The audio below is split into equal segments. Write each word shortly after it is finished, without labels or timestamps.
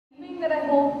that I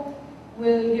hope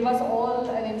will give us all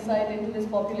an insight into this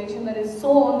population that is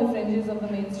so on the fringes of the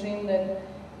mainstream that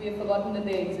we have forgotten that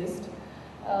they exist.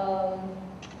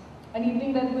 An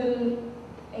evening that will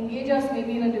engage us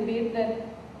maybe in a debate that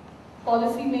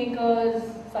policymakers,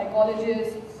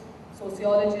 psychologists,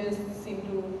 sociologists seem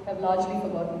to have largely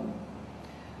forgotten.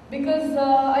 Because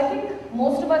I think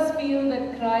most of us feel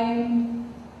that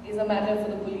crime is a matter for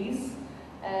the police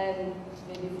and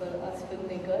maybe for us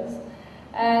filmmakers,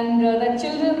 and that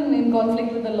children in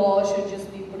conflict with the law should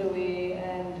just be put away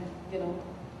and,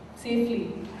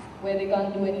 safely, where they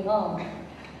can't do any harm.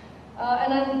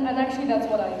 And actually that's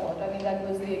what I thought. I mean, that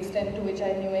was the extent to which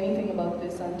I knew anything about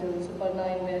this until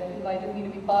Suparna invited me to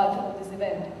be part of this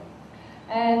event.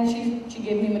 And she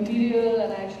gave me material,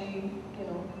 and I actually,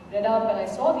 read up and I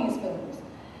saw these films.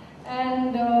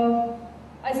 And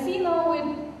I see now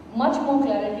with much more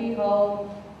clarity how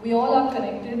we all are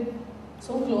connected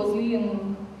so closely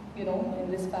in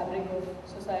this fabric of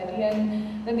society,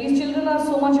 and that these children are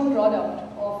so much a product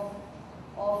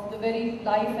of the very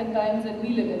life and times that we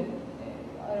live in,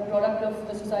 are a product of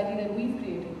the society that we've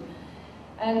created.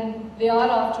 And they are,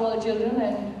 after all, children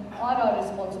and are our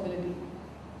responsibility,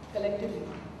 collectively.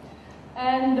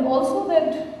 And also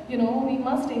that, we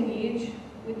must engage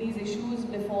with these issues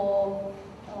before,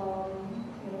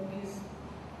 these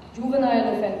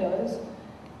juvenile offenders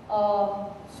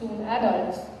are soon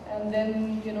adults, and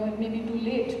then, it may be too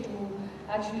late to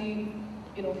actually,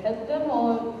 help them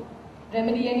or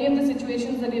remedy any of the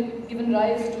situations that have given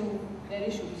rise to their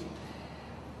issues.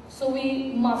 So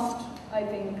we must, I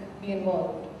think, be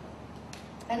involved.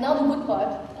 And now the good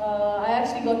part, I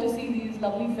actually got to see these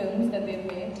lovely films that they've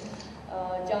made,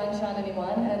 Jaan, Shaan and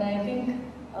Iman, and I think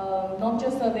not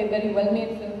just are they very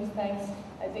well-made films, thanks,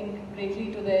 I think,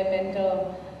 greatly to their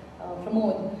mentor,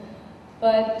 Pramod,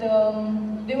 but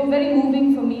they were very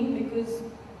moving for me because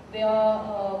they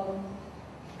are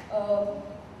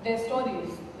their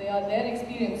stories, they are their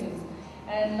experiences,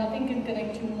 and nothing can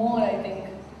connect you more, I think,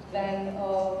 than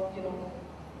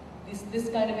this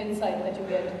kind of insight that you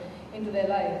get into their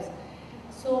lives.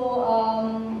 So,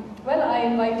 well, I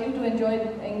invite you to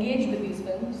engage with these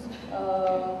films,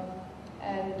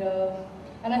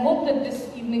 and I hope that this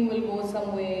evening will go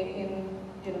some way in,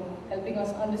 helping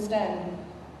us understand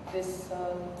these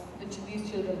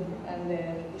children and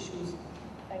their issues.